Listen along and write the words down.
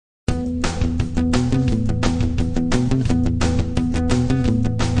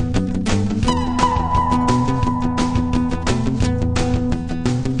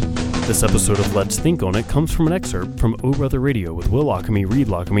This episode of Let's Think On It comes from an excerpt from O Brother Radio with Will Lockamy, Reed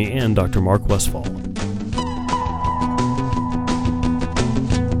Lockamy, and Dr. Mark Westfall.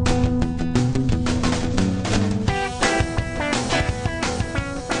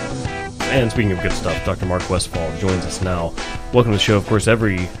 And speaking of good stuff, Dr. Mark Westfall joins us now. Welcome to the show, of course,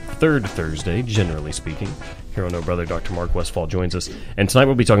 every third Thursday, generally speaking. Here on O Brother, Dr. Mark Westfall joins us. And tonight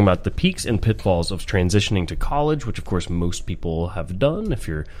we'll be talking about the peaks and pitfalls of transitioning to college, which, of course, most people have done if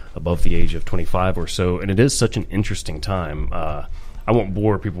you're above the age of 25 or so. And it is such an interesting time. I won't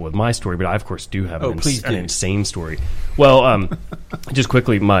bore people with my story, but I, of course, do have an insane story. Well, just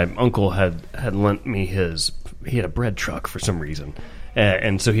quickly, my uncle had lent me he had a bread truck for some reason.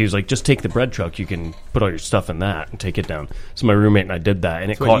 And so he was like, just take the bread truck. You can put all your stuff in that and take it down. So my roommate and I did that.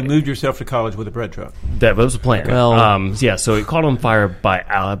 And you moved yourself to college with a bread truck. That was the plan. Well, so it caught on fire by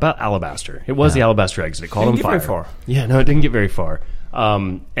about Alabaster. It was the Alabaster exit. It caught on fire. Didn't get very far. Yeah, no, it didn't get very far.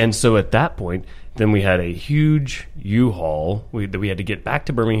 And so at that point, then we had a huge U-Haul that we had to get back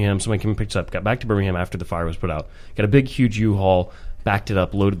to Birmingham. Somebody came and picked us up, got back to Birmingham after the fire was put out. Got a big, huge U-Haul, backed it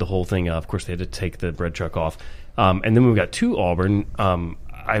up, loaded the whole thing up. Of course, they had to take the bread truck off. And then when we got to Auburn,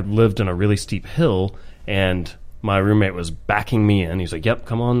 I lived on a really steep hill, and my roommate was backing me in. He's like, yep,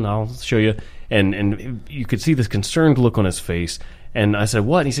 come on, I'll show you. And you could see this concerned look on his face. And I said,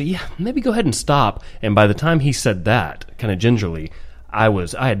 what? And he said, yeah, maybe go ahead and stop. And by the time he said that, kind of gingerly, I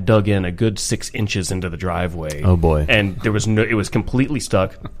had dug in a good 6 inches into the driveway. Oh, boy. And it was completely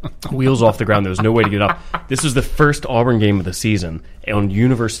stuck, wheels off the ground. There was no way to get up. This was the first Auburn game of the season. On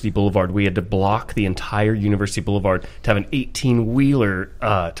University Boulevard, we had to block the entire University Boulevard to have an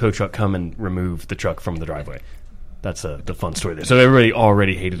 18-wheeler tow truck come and remove the truck from the driveway. That's the fun story there. So everybody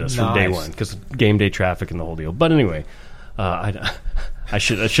already hated us from day one because game day traffic and the whole deal. But anyway, I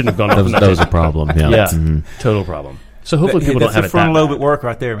shouldn't have gone off. That was a problem. Yeah, Total problem. So hopefully people don't have it that bad. That's the frontal lobe at work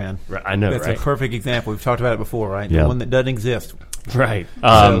right there, man. Right, I know, That's right? a perfect example. We've talked about it before, right? Yeah. The one that doesn't exist. Right.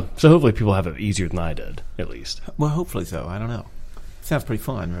 So hopefully people have it easier than I did, at least. Well, hopefully so. I don't know. Sounds pretty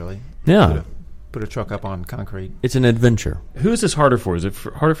fun, really. Yeah. Put a truck up on concrete. It's an adventure. Who is this harder for? Is it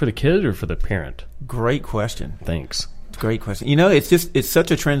harder for the kid or for the parent? Great question. Thanks. Great question. It's such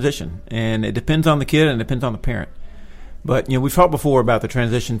a transition, and it depends on the kid and it depends on the parent. But, we've talked before about the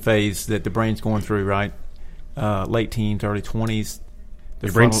transition phase that the brain's going through, right? Late teens, early 20s.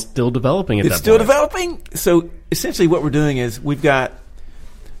 The brain's still developing at that point. It's still developing. So essentially what we're doing is we've got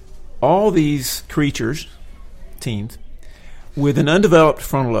all these creatures, teens, with an undeveloped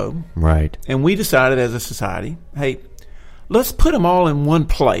frontal lobe. Right. And we decided as a society, hey, let's put them all in one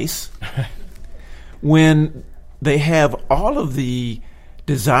place when they have all of the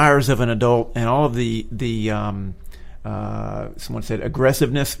desires of an adult and all of the someone said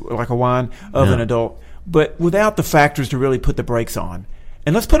aggressiveness, like a whine, of an adult, but without the factors to really put the brakes on.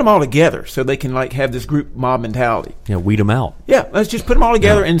 And let's put them all together so they can have this group mob mentality. Yeah, weed them out. Yeah, let's just put them all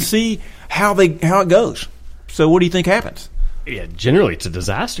together and see how it goes. So what do you think happens? Yeah, generally it's a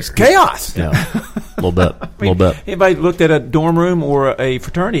disaster. It's chaos. Yeah, a little bit. Anybody looked at a dorm room or a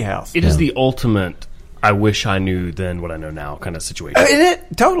fraternity house? It is the ultimate I wish I knew then what I know now kind of situation.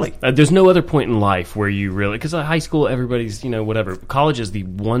 Totally. There's no other point in life where you really, because high school, everybody's, whatever. College is the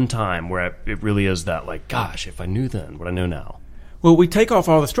one time where it really is that, gosh, if I knew then what I know now. Well, we take off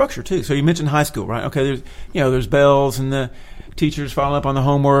all the structure, too. So you mentioned high school, right? Okay, there's bells and the teachers following up on the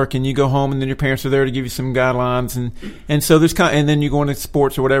homework, and you go home, and then your parents are there to give you some guidelines, and so there's and then you go into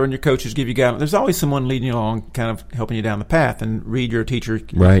sports or whatever, and your coaches give you guidelines. There's always someone leading you along, kind of helping you down the path. And Reed, your teacher,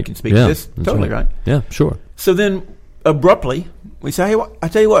 can speak to this totally, right? Yeah, sure. So then, abruptly, we say, hey, I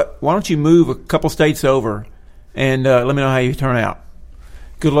tell you what, why don't you move a couple states over, and let me know how you turn out.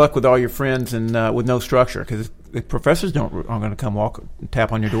 Good luck with all your friends and with no structure, because the professors aren't going to come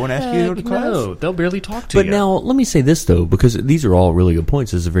tap on your door and ask you to go to class. No, they'll barely talk to you. But now, let me say this, though, because these are all really good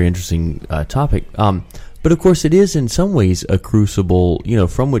points. This is a very interesting topic. But, of course, it is in some ways a crucible,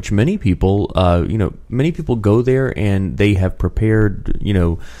 from which many people go there and they have prepared,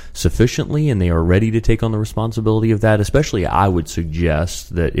 sufficiently and they are ready to take on the responsibility of that. Especially, I would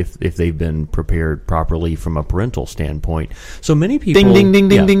suggest that if they've been prepared properly from a parental standpoint. So many people... Ding, ding, ding,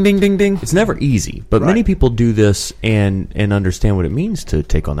 ding, ding, ding, ding. It's never easy, but many people do this and understand what it means to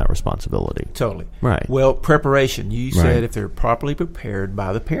take on that responsibility. Totally. Right. Well, preparation. You said if they're properly prepared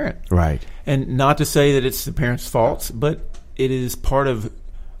by the parent. Right. And not to say that it's the parents' faults, but it is part of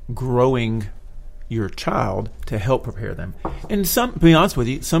growing your child to help prepare them. And to be honest with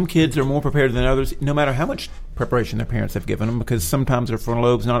you, some kids are more prepared than others, no matter how much preparation their parents have given them, because sometimes their frontal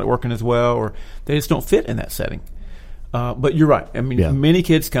lobe's not working as well, or they just don't fit in that setting. But you're right. I mean, many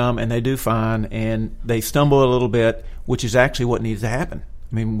kids come and they do fine, and they stumble a little bit, which is actually what needs to happen.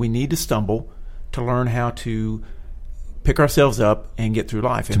 I mean, we need to stumble to learn how to pick ourselves up and get through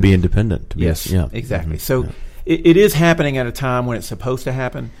life. To be independent. Yes, exactly. So it is happening at a time when it's supposed to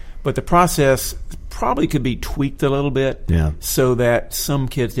happen, but the process probably could be tweaked a little bit so that some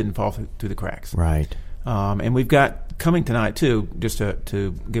kids didn't fall through the cracks. Right. And we've got coming tonight, too, just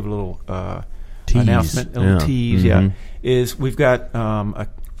to give a little Tease. announcement, a little tease, is we've got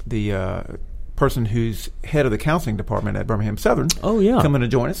the person who's head of the counseling department at Birmingham Southern coming to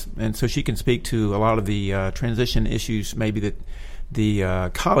join us, and so she can speak to a lot of the transition issues maybe that the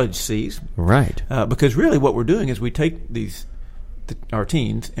college sees. Right. Because really what we're doing is we take our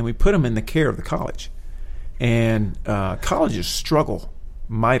teens and we put them in the care of the college. And colleges struggle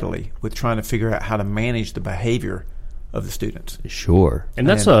mightily with trying to figure out how to manage the behavior of the students. Sure. And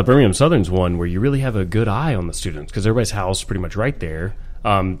that's Birmingham Southern's one where you really have a good eye on the students because everybody's house is pretty much right there.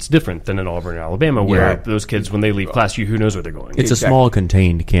 It's different than in Auburn, Alabama, where those kids, when they leave class, who knows where they're going. It's a small,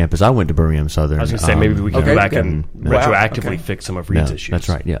 contained campus. I went to Birmingham Southern. I was going to say, maybe we can go back and retroactively fix some of Reed's issues. That's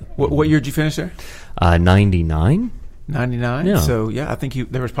right, yeah. What year did you finish there? 99. 99? Yeah. So, yeah, I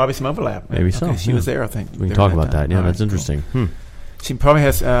think there was probably some overlap. Maybe so. She was there, I think. We can talk about that. Yeah, that's interesting. Cool. She probably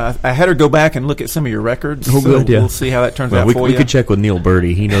has. I had her go back and look at some of your records. Oh, good, we'll see how that turns out for you. We could check with Neil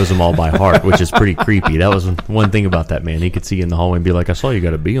Birdie. He knows them all by heart, which is pretty creepy. That was one thing about that man. He could see you in the hallway and be like, "I saw you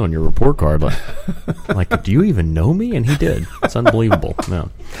got a B on your report card." Like, do you even know me? And he did. It's unbelievable.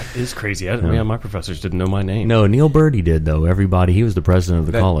 No, that is crazy. My professors didn't know my name. No, Neil Birdie did though. Everybody. He was the president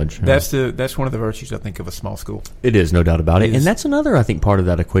of the college. That's one of the virtues I think of a small school. It is, no doubt about it. And that's another, I think, part of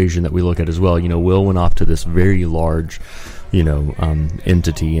that equation that we look at as well. Will went off to this very large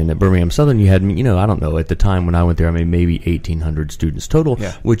entity. And at Birmingham Southern, you had, I don't know, at the time when I went there, maybe 1,800 students total,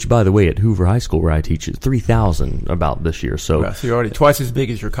 which, by the way, at Hoover High School, where I teach, is 3,000 about this year. So you're already twice as big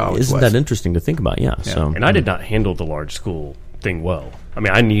as your college Isn't that interesting to think about? Yeah. So, and I did not handle the large school thing well.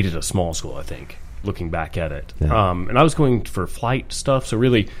 I needed a small school, I think, looking back at it. Yeah. And I was going for flight stuff, so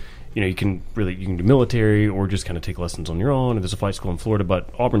really, you can do military or just kind of take lessons on your own. And there's a flight school in Florida, but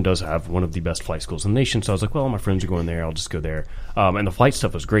Auburn does have one of the best flight schools in the nation. So I was like, well, my friends are going there. I'll just go there. And the flight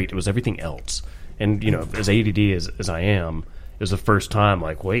stuff was great. It was everything else. And, as ADD as I am, it was the first time,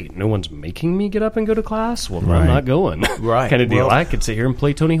 like, wait, no one's making me get up and go to class? Well, I'm not going. Right. Kind of deal. I could sit here and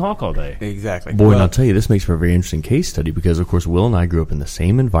play Tony Hawk all day. Exactly. Boy, and I'll tell you, this makes for a very interesting case study because, of course, Will and I grew up in the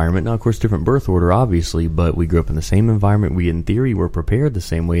same environment. Now, of course, different birth order, obviously, but we grew up in the same environment. We, in theory, were prepared the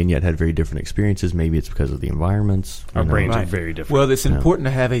same way and yet had very different experiences. Maybe it's because of the environments. Our brains are very different. Well, it's important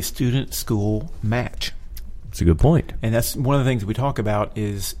to have a student-school match. That's a good point. And that's one of the things that we talk about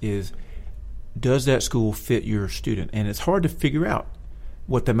is does that school fit your student? And it's hard to figure out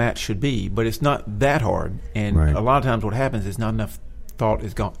what the match should be, but it's not that hard. And a lot of times what happens is not enough thought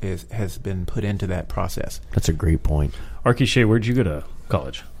has been put into that process. That's a great point. Archie Shea, where'd you go to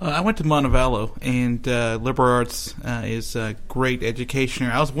college? I went to Montevallo, and liberal arts is a great education.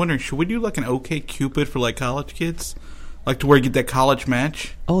 I was wondering, should we do like an OkCupid for like college kids? Like to where you get that college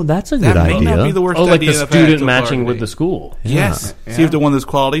match? Oh, that's a good idea. That may not be the worst like idea. The student matching with the school. Yes. Yeah. See if they're one of those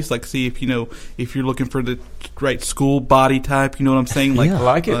qualities. Like see if if you're looking for the right school body type. You know what I'm saying? Like, I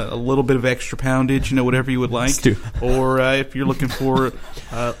like it. A little bit of extra poundage. Whatever you would like. Or if you're looking for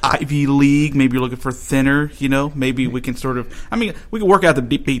Ivy League, maybe you're looking for thinner. Maybe we can sort of. We can work out the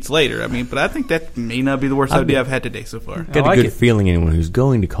beats later. But I think that may not be the worst idea I've had today so far. Got a good feeling anyone who's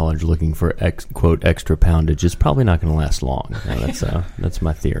going to college looking for quote extra poundage is probably not going to last long. That's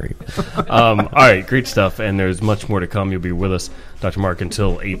my theory. All right, great stuff, and there's much more to come. You'll be with us, Dr. Mark,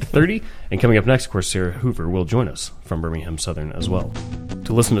 until 8:30, and coming up next, of course, Sarah Hoover will join us from Birmingham Southern as well.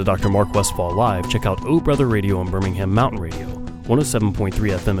 To listen to Dr. Mark Westfall live, check out O Brother Radio on Birmingham Mountain Radio, 107.3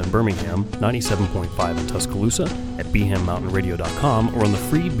 FM in Birmingham, 97.5 in Tuscaloosa, at bhammountainradio.com, or on the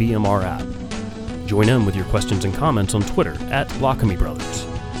free BMR app. Join in with your questions and comments on Twitter at Lockamy Brothers.